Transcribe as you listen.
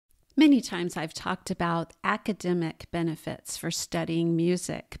Many times I've talked about academic benefits for studying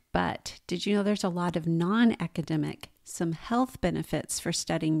music, but did you know there's a lot of non-academic, some health benefits for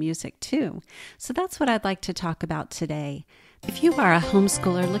studying music too? So that's what I'd like to talk about today. If you are a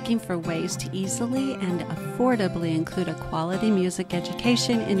homeschooler looking for ways to easily and affordably include a quality music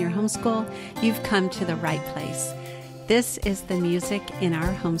education in your homeschool, you've come to the right place. This is the Music in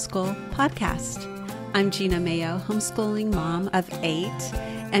Our Homeschool podcast. I'm Gina Mayo, homeschooling mom of 8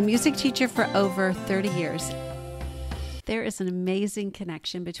 and music teacher for over 30 years. There is an amazing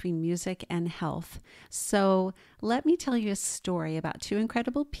connection between music and health. So let me tell you a story about two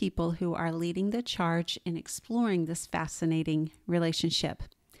incredible people who are leading the charge in exploring this fascinating relationship.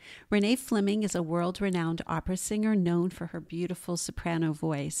 Renee Fleming is a world-renowned opera singer known for her beautiful soprano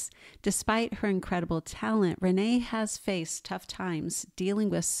voice. Despite her incredible talent, Renee has faced tough times dealing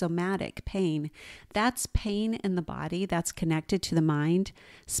with somatic pain. That's pain in the body that's connected to the mind.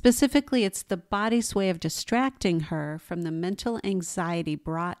 Specifically, it's the body's way of distracting her from the mental anxiety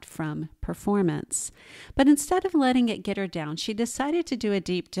brought from performance. But instead of letting it get her down, she decided to do a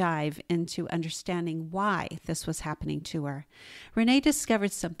deep dive into understanding why this was happening to her. Renee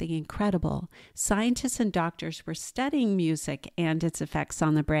discovered something incredible. Scientists and doctors were studying music and its effects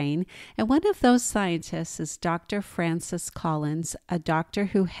on the brain, and one of those scientists is Dr. Francis Collins, a doctor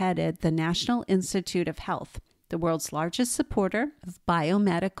who headed the National Institute of Health, the world's largest supporter of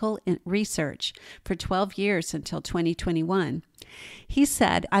biomedical research, for 12 years until 2021. He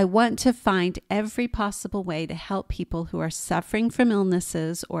said, "I want to find every possible way to help people who are suffering from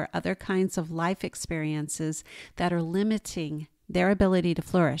illnesses or other kinds of life experiences that are limiting their ability to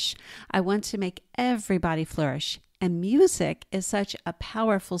flourish. I want to make everybody flourish. And music is such a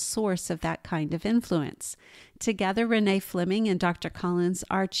powerful source of that kind of influence." Together, Renee Fleming and Dr. Collins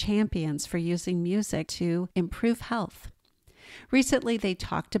are champions for using music to improve health. Recently, they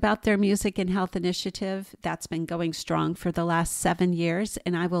talked about their Music and Health initiative that's been going strong for the last 7 years,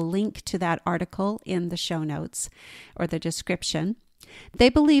 and I will link to that article in the show notes or the description. They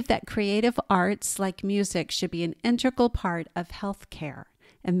believe that creative arts like music should be an integral part of healthcare.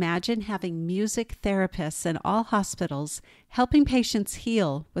 Imagine having music therapists in all hospitals helping patients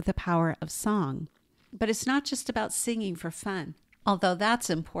heal with the power of song. But it's not just about singing for fun. Although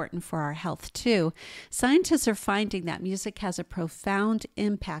that's important for our health too, scientists are finding that music has a profound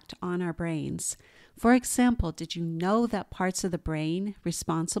impact on our brains. For example, did you know that parts of the brain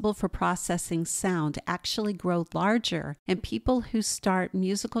responsible for processing sound actually grow larger in people who start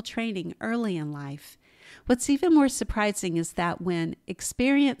musical training early in life? What's even more surprising is that when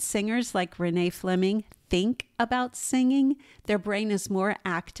experienced singers like Renee Fleming think about singing, their brain is more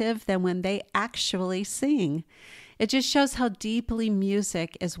active than when they actually sing. It just shows how deeply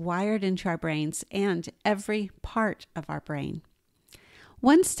music is wired into our brains and every part of our brain.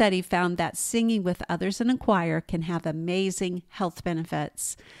 One study found that singing with others in a choir can have amazing health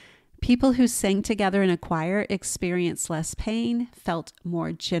benefits. People who sang together in a choir experienced less pain, felt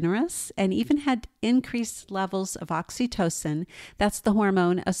more generous, and even had increased levels of oxytocin. That's the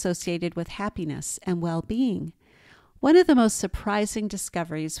hormone associated with happiness and well-being. One of the most surprising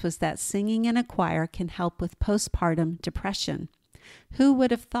discoveries was that singing in a choir can help with postpartum depression. Who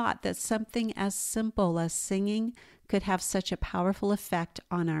would have thought that something as simple as singing could have such a powerful effect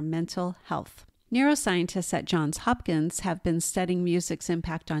on our mental health? Neuroscientists at Johns Hopkins have been studying music's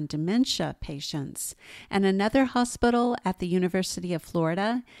impact on dementia patients, and another hospital at the University of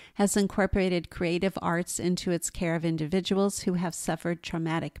Florida has incorporated creative arts into its care of individuals who have suffered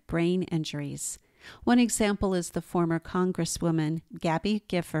traumatic brain injuries. One example is the former Congresswoman Gabby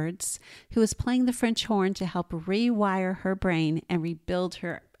Giffords, who is playing the French horn to help rewire her brain and rebuild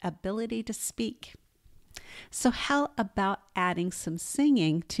her ability to speak. So how about adding some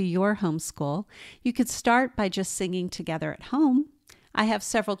singing to your homeschool? You could start by just singing together at home. I have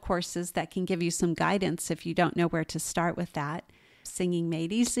several courses that can give you some guidance if you don't know where to start with that. Singing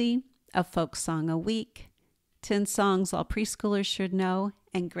Made Easy, a folk song a week, 10 songs all preschoolers should know,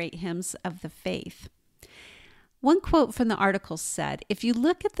 and great hymns of the faith. One quote from the article said, "If you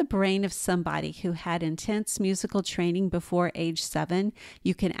look at the brain of somebody who had intense musical training before age 7,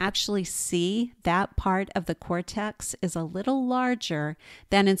 you can actually see that part of the cortex is a little larger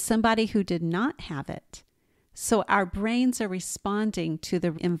than in somebody who did not have it." So our brains are responding to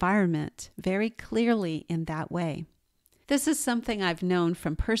the environment very clearly in that way. This is something I've known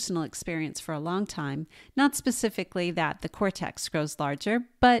from personal experience for a long time, not specifically that the cortex grows larger,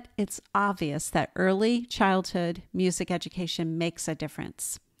 but it's obvious that early childhood music education makes a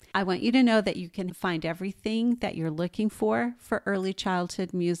difference. I want you to know that you can find everything that you're looking for early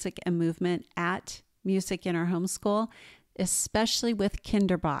childhood music and movement at Music in Our Homeschool. especially with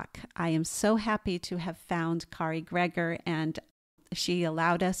Kinderbach. I am so happy to have found Kari Greger, and she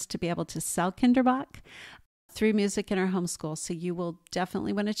allowed us to be able to sell Kinderbach through Music in Our Homeschool. So you will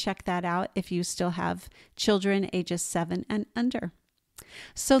definitely want to check that out if you still have children ages 7 and under.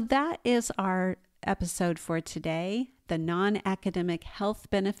 So that is our episode for today, the non-academic health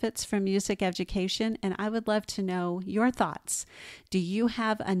benefits from music education. And I would love to know your thoughts. Do you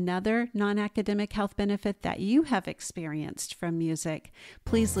have another non-academic health benefit that you have experienced from music?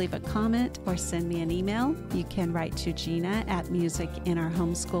 Please leave a comment or send me an email. You can write to Gina at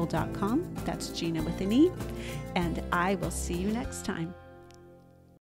musicinourhomeschool.com. That's Gina with an E. And I will see you next time.